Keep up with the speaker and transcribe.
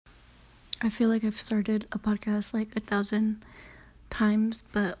I feel like I've started a podcast like 1,000 times,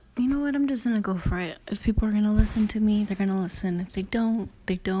 but you know what? I'm just gonna go for it. If people are gonna listen to me, they're gonna listen. If they don't,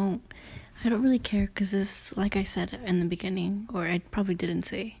 they don't. I don't really care because this, like I said in the beginning, or I probably didn't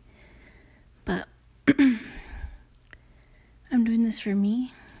say, but I'm doing this for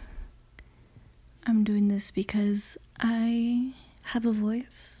me. I'm doing this because I have a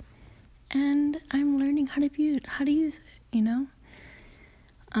voice and I'm learning how to use it, you know?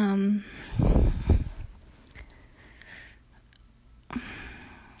 I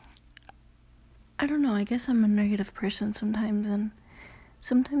don't know, I guess I'm a negative person sometimes, and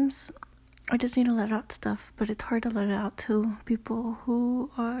sometimes I just need to let out stuff, but it's hard to let it out to people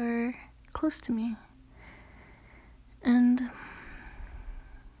who are close to me. And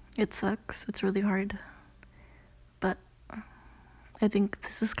it sucks, it's really hard, but I think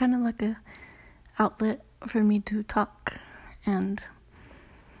this is kind of like a outlet for me to talk, and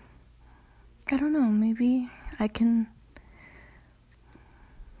I don't know, maybe I can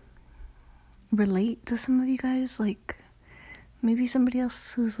relate to some of you guys. Like, maybe somebody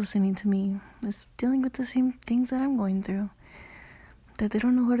else who's listening to me is dealing with the same things that I'm going through, that they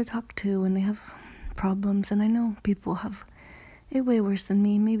don't know who to talk to when they have problems. And I know people have it way worse than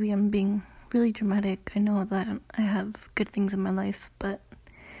me. Maybe I'm being really dramatic. I know that I have good things in my life, but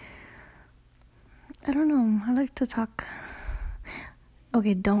I don't know, I like to talk.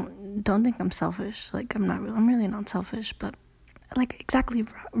 Okay, don't think I'm selfish. Like, I'm really not selfish, but like, exactly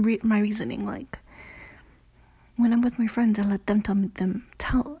my reasoning. Like, when I'm with my friends, I let them tell me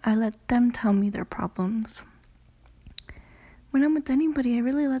their problems. When I'm with anybody, I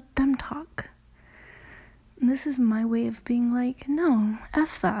really let them talk. And this is my way of being like, no,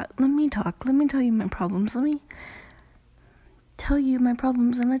 F that. Let me talk. Let me tell you my problems. Let me tell you my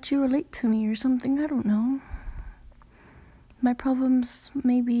problems and let you relate to me or something. I don't know. My problems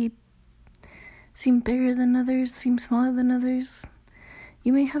maybe seem bigger than others, seem smaller than others.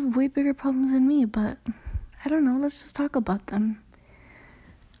 You may have way bigger problems than me, but I don't know, let's just talk about them.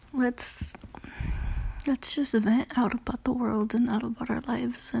 Let's just vent out about the world and out about our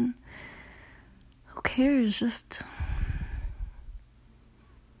lives, and who cares?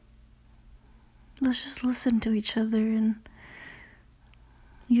 Let's just listen to each other and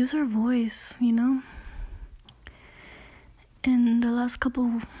use our voice, you know? And the last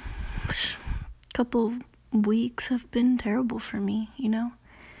couple weeks have been terrible for me, you know?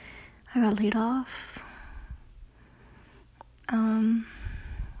 I got laid off. I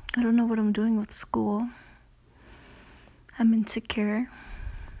don't know what I'm doing with school. I'm insecure.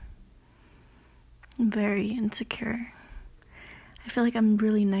 I'm very insecure. I feel like I'm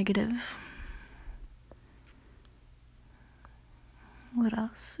really negative. What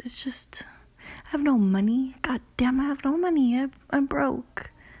else? It's just, I have no money. God damn, I have no money. I'm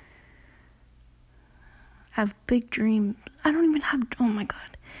broke. I have big dreams. I don't even have, oh my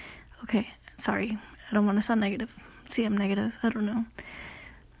God. Okay, sorry. I don't want to sound negative. See, I'm negative. I don't know.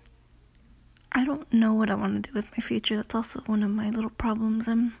 I don't know what I want to do with my future. That's also one of my little problems.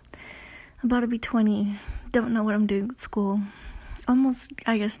 I'm about to be 20. Don't know what I'm doing with school. Almost,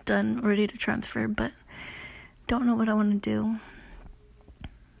 I guess, done, ready to transfer, but don't know what I want to do.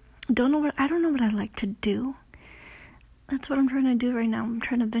 I don't know what I like to do. That's what I'm trying to do right now. I'm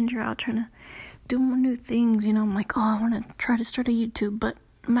trying to venture out, trying to do more new things, you know. I'm like, I want to try to start a YouTube, but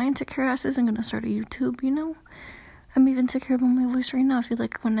my insecure ass isn't going to start a YouTube, you know. I'm even insecure about my voice right now. I feel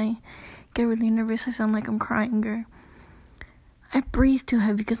like when I get really nervous, I sound like I'm crying, or I breathe too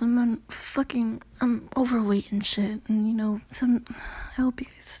heavy because I'm overweight and shit. And, you know, I hope you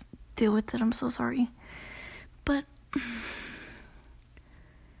guys deal with it. I'm so sorry. But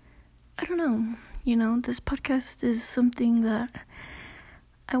I don't know. You know, this podcast is something that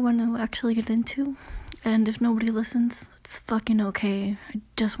I want to actually get into. And if nobody listens, it's fucking okay. I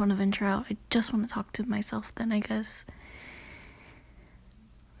just want to venture out. I just want to talk to myself then, I guess.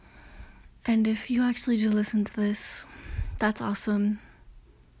 And if you actually do listen to this, that's awesome.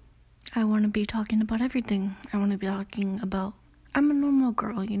 I want to be talking about everything. I want to be talking about, I'm a normal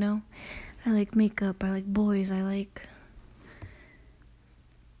girl, you know? I like makeup, I like boys, I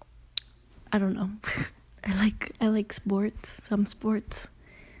don't know. I like sports, some sports,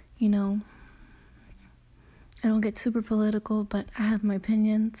 you know? I don't get super political, but I have my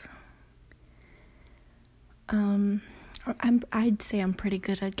opinions. I'd say I'm pretty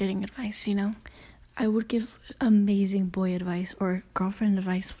good at getting advice, you know? I would give amazing boy advice or girlfriend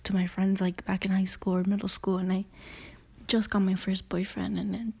advice to my friends, like, back in high school or middle school, and I just got my first boyfriend,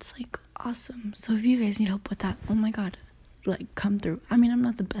 and it's, like, awesome. So if you guys need help with that, oh my God, like, come through. I mean, I'm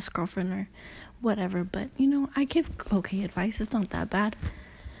not the best girlfriend or whatever, but, you know, I give okay advice. It's not that bad.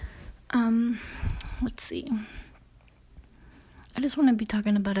 Let's see. I just want to be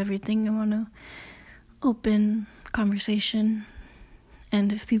talking about everything. I want to open conversation.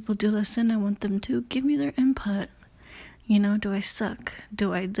 And if people do listen, I want them to give me their input. You know, do I suck?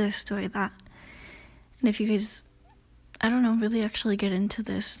 Do I this? Do I that? And if you guys, I don't know, really actually get into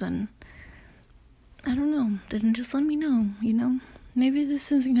this, then I don't know. Then just let me know, you know? Maybe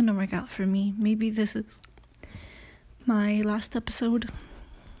this isn't going to work out for me. Maybe this is my last episode.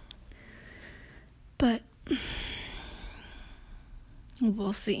 But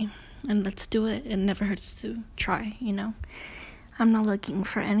we'll see. And let's do it. It never hurts to try, you know? I'm not looking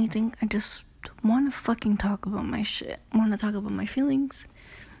for anything. I just want to fucking talk about my shit. I want to talk about my feelings.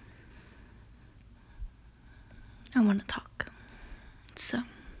 I want to talk. So,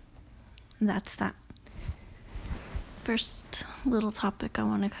 that's that. First little topic I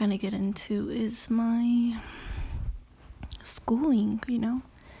want to kind of get into is my schooling, you know?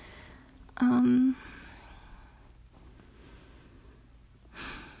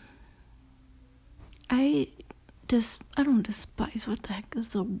 I don't despise, what the heck is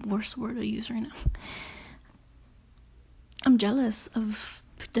the worst word I use right now? I'm jealous of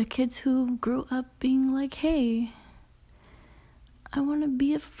the kids who grew up being like, hey, I want to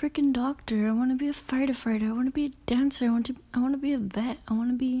be a freaking doctor, I want to be a fighter, I want to be a dancer, I want to be a vet, I want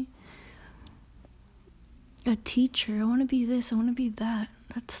to be a teacher, I want to be this, I want to be that.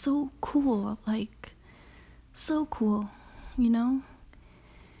 That's so cool, like, so cool, you know?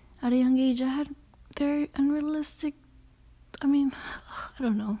 At a young age, I had very unrealistic, I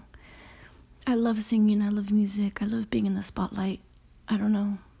don't know. I love singing, I love music, I love being in the spotlight, I don't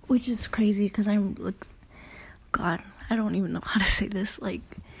know. Which is crazy, because I'm, like, God, I don't even know how to say this, like,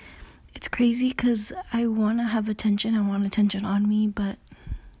 it's crazy, because I want to have attention, I want attention on me, but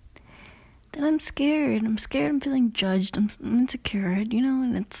then I'm scared, I'm feeling judged, I'm insecure, you know,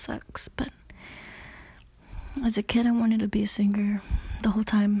 and it sucks, but as a kid, I wanted to be a singer the whole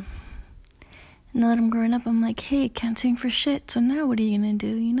time. Now that I'm growing up, I'm like, hey, can't sing for shit, so now what are you gonna do,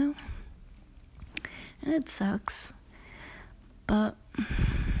 you know? And it sucks. But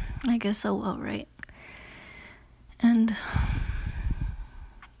I guess I will, right? And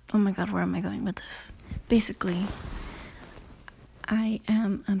oh my god, where am I going with this? Basically,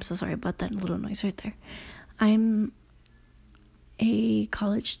 I'm so sorry about that little noise right there. I'm a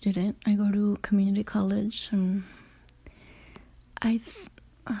college student. I go to community college, and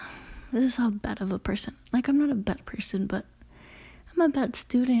this is how bad of a person, like, I'm not a bad person, but I'm a bad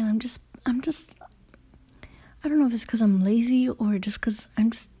student. I'm just, I don't know if it's because I'm lazy or just because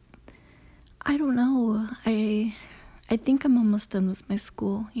I don't know. I think I'm almost done with my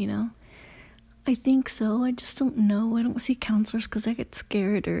school, you know? I think so. I just don't know. I don't see counselors because I get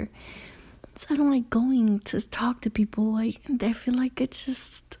scared, or I don't like going to talk to people. Like, I feel like it's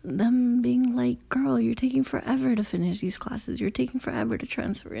just them being like, girl, you're taking forever to finish these classes. You're taking forever to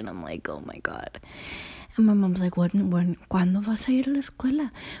transfer. And I'm like, oh my God. And my mom's like, ¿cuándo vas a ir a la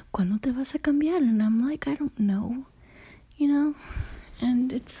escuela? ¿Cuándo te vas a cambiar? And I'm like, I don't know, you know?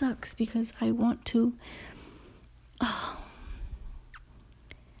 And it sucks because I want to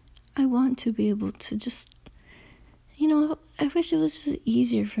be able to just, you know, I wish it was just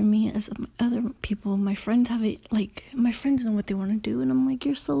easier for me as other people. My friends have it, like, my friends know what they want to do, and I'm like,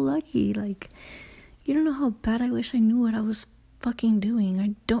 you're so lucky. Like, you don't know how bad I wish I knew what I was fucking doing.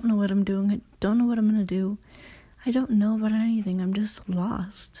 I don't know what I'm doing. I don't know what I'm gonna do. I don't know about anything. I'm just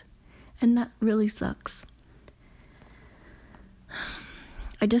lost. And that really sucks.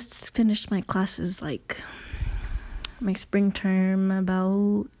 I just finished my classes, like, my spring term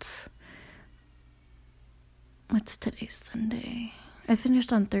about, what's today, Sunday? I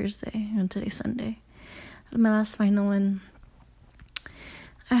finished on Thursday, and today's Sunday. My last final, and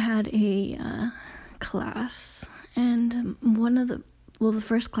I had a class, and the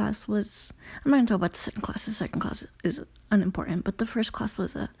first class was, I'm not going to talk about the second class. The second class is unimportant, but the first class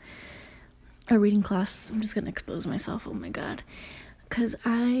was a reading class. I'm just going to expose myself, oh my God. Because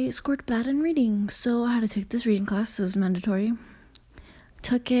I scored bad in reading, so I had to take this reading class. It was mandatory.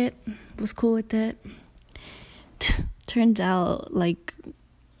 Took it, was cool with it. Turns out, like,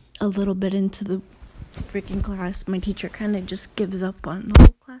 a little bit into the freaking class, my teacher kind of just gives up on the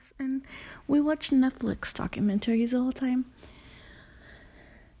whole class, and we watched Netflix documentaries the whole time.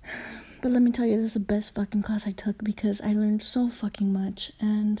 But let me tell you, this is the best fucking class I took because I learned so fucking much,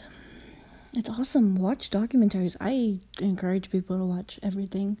 and it's awesome. Watch documentaries. I encourage people to watch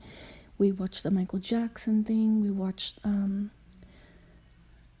everything. We watched the Michael Jackson thing. We watched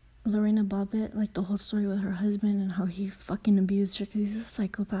Lorena Bobbitt, like the whole story with her husband and how he fucking abused her because he's a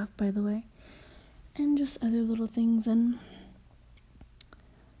psychopath, by the way. And just other little things. And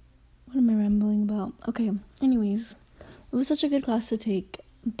Okay, anyways, it was such a good class to take,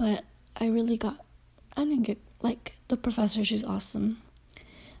 but I didn't get, like, the professor, she's awesome.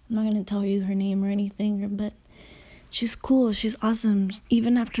 I'm not gonna tell you her name or anything, but she's cool, she's awesome.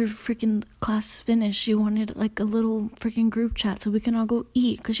 Even after freaking class finished, she wanted, like, a little freaking group chat so we can all go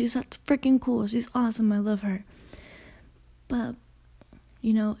eat, because she's that freaking cool. She's awesome, I love her. But,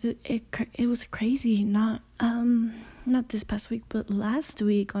 you know, it was crazy, not this past week, but last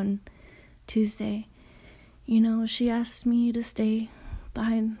week on Tuesday, you know, she asked me to stay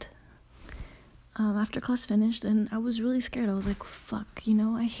behind after class finished, and I was really scared. I was like, fuck, you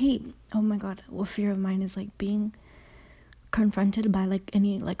know, oh my god, a fear of mine is, like, being confronted by, like,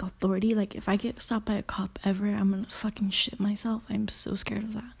 any, like, authority. Like, if I get stopped by a cop ever, I'm gonna fucking shit myself. I'm so scared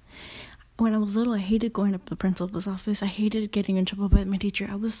of that. When I was little, I hated going up to the principal's office. I hated getting in trouble by my teacher.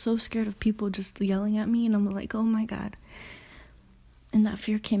 I was so scared of people just yelling at me, and I'm like, oh my god. And that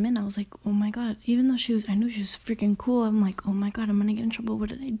fear came in. I was like, oh my god. Even though I knew she was freaking cool, I'm like, oh my god, I'm gonna get in trouble. What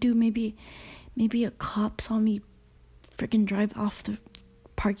did I do? Maybe a cop saw me freaking drive off the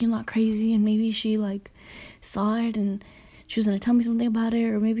parking lot crazy, and maybe she, like, saw it and she was gonna tell me something about it,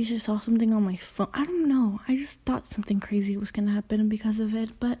 or maybe she saw something on my phone. I don't know. I just thought something crazy was gonna happen because of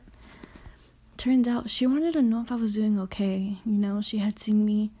it, but turns out she wanted to know if I was doing okay. You know, she had seen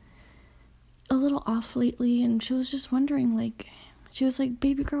me a little off lately, and she was just wondering, like, she was like,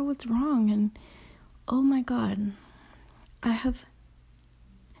 baby girl, what's wrong? And oh my god, I haven't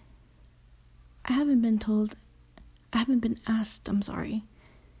been asked,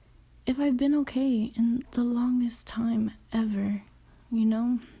 if I've been okay in the longest time ever, you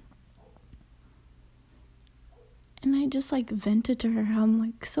know? And I just, like, vented to her how I'm,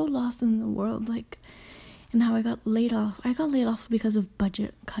 like, so lost in the world, like, and how I got laid off. I got laid off because of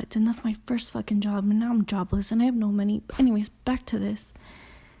budget cuts, and that's my first fucking job, and now I'm jobless, and I have no money. But anyways, back to this.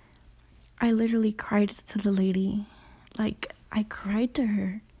 I literally cried to the lady. Like, I cried to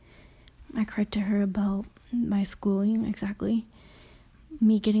her. I cried to her about my schooling, exactly.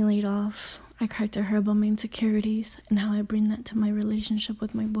 Me getting laid off. I cried to her about my insecurities and how I bring that to my relationship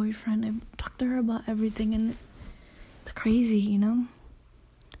with my boyfriend. I talked to her about everything, and it's crazy, you know?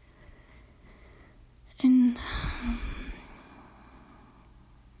 And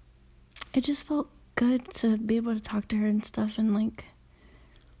it just felt good to be able to talk to her and stuff, and, like,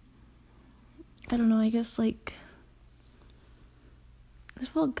 I don't know, I guess, like, it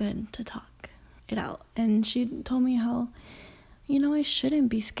felt good to talk it out. And she told me how, you know, I shouldn't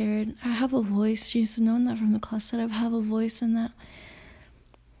be scared. I have a voice. She's known that from the class, that I have a voice, and that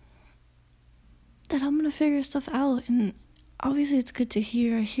I'm gonna figure stuff out. And obviously it's good to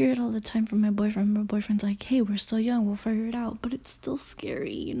hear. I hear it all the time from my boyfriend. My boyfriend's like, hey, we're still young, we'll figure it out. But it's still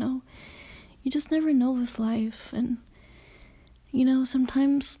scary, you know? You just never know with life. And, you know,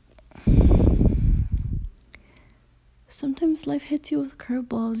 sometimes life hits you with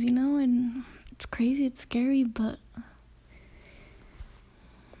curveballs, you know? And it's crazy, it's scary, but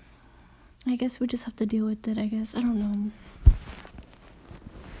I guess we just have to deal with it, I guess. I don't know.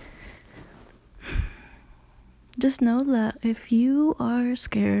 Just know that if you are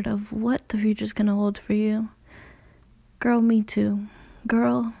scared of what the future's gonna hold for you, girl, me too.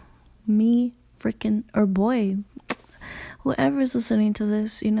 Girl, me freaking, or boy, whoever's listening to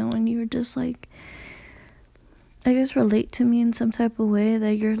this, you know, and you're just like, I guess relate to me in some type of way,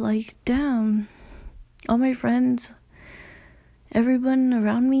 that you're like, damn, all my friends, everyone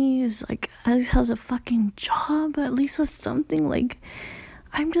around me is like, at least has a fucking job, at least has something. Like,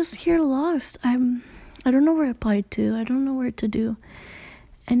 I'm just here lost. I don't know where to apply to. I don't know where to do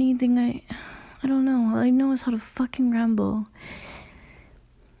anything. I don't know. All I know is how to fucking ramble.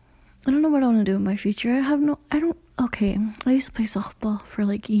 I don't know what I want to do in my future. Okay, I used to play softball for,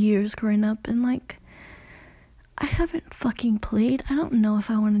 like, years growing up, and, like, I haven't fucking played. I don't know if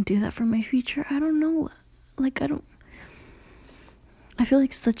I want to do that for my future. I don't know. Like, I feel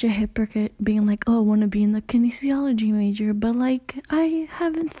like such a hypocrite being like, oh, I want to be in the kinesiology major, but, like, I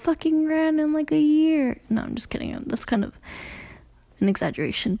haven't fucking ran in, like, a year. No, I'm just kidding. That's kind of an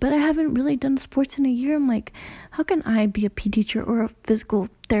exaggeration, but I haven't really done sports in a year. I'm like, how can I be a PE teacher or a physical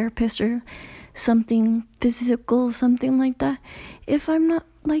therapist or something physical, something like that, if I'm not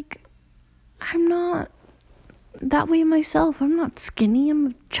that way myself? I'm not skinny. I'm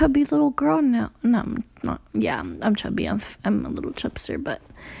a chubby little girl now. No, I'm not. Yeah, I'm chubby. I'm a little chubster, but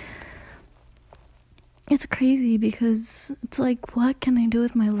it's crazy because it's like, what can I do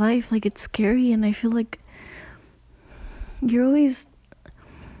with my life? Like, it's scary, and I feel like you're always,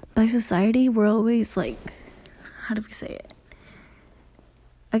 by society, we're always, like, how do we say it?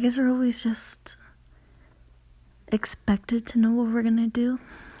 I guess we're always just expected to know what we're gonna do.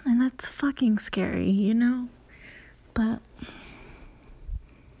 And that's fucking scary, you know? But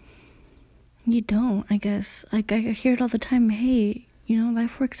you don't, I guess. Like, I hear it all the time. Hey, you know,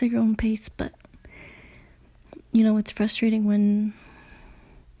 life works at your own pace, but, you know, it's frustrating when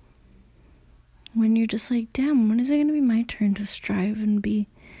you're just like, damn, when is it gonna be my turn to strive and be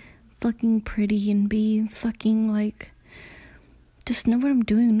fucking pretty and be fucking, like, just know what I'm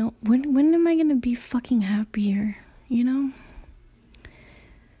doing? No, when am I gonna be fucking happier, you know?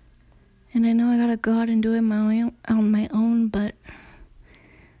 And I know I gotta go out and do it on my own, but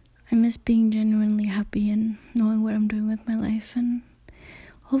I miss being genuinely happy and knowing what I'm doing with my life, and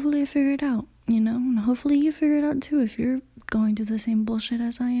hopefully I figure it out, you know? And hopefully you figure it out too if you're going through the same bullshit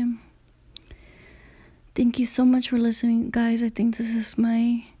as I am. Thank you so much for listening, guys. I think this is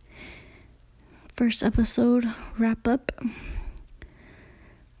my first episode wrap up.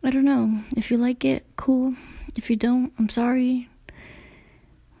 I don't know. If you like it, cool. If you don't, I'm sorry.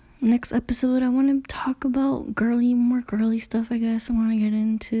 Next episode, I want to talk about more girly stuff, I guess. I want to get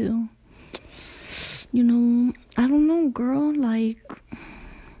into, you know, I don't know, girl, like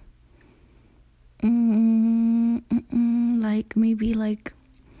maybe like,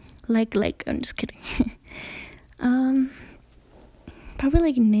 I'm just kidding. Probably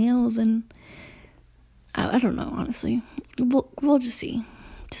like nails and, I don't know, honestly. We'll just see.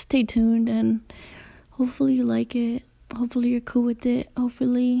 Just stay tuned, and hopefully you like it. Hopefully you're cool with it.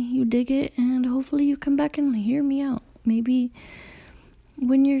 Hopefully you dig it, and hopefully you come back and hear me out. Maybe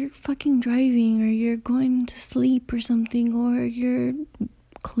when you're fucking driving, or you're going to sleep or something, or you're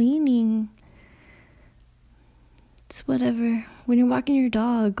cleaning. It's whatever. When you're walking your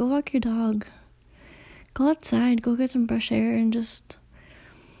dog, go walk your dog. Go outside, go get some fresh air, and just,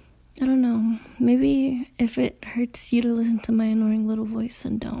 I don't know. Maybe if it hurts you to listen to my annoying little voice,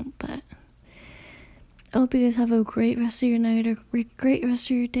 then don't, but I hope you guys have a great rest of your night, or great rest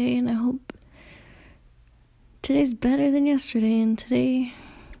of your day, and I hope today's better than yesterday, and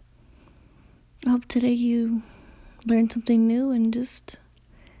I hope today you learn something new, and you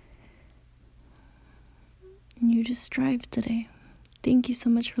just strive today. Thank you so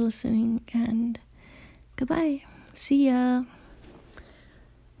much for listening, and goodbye. See ya.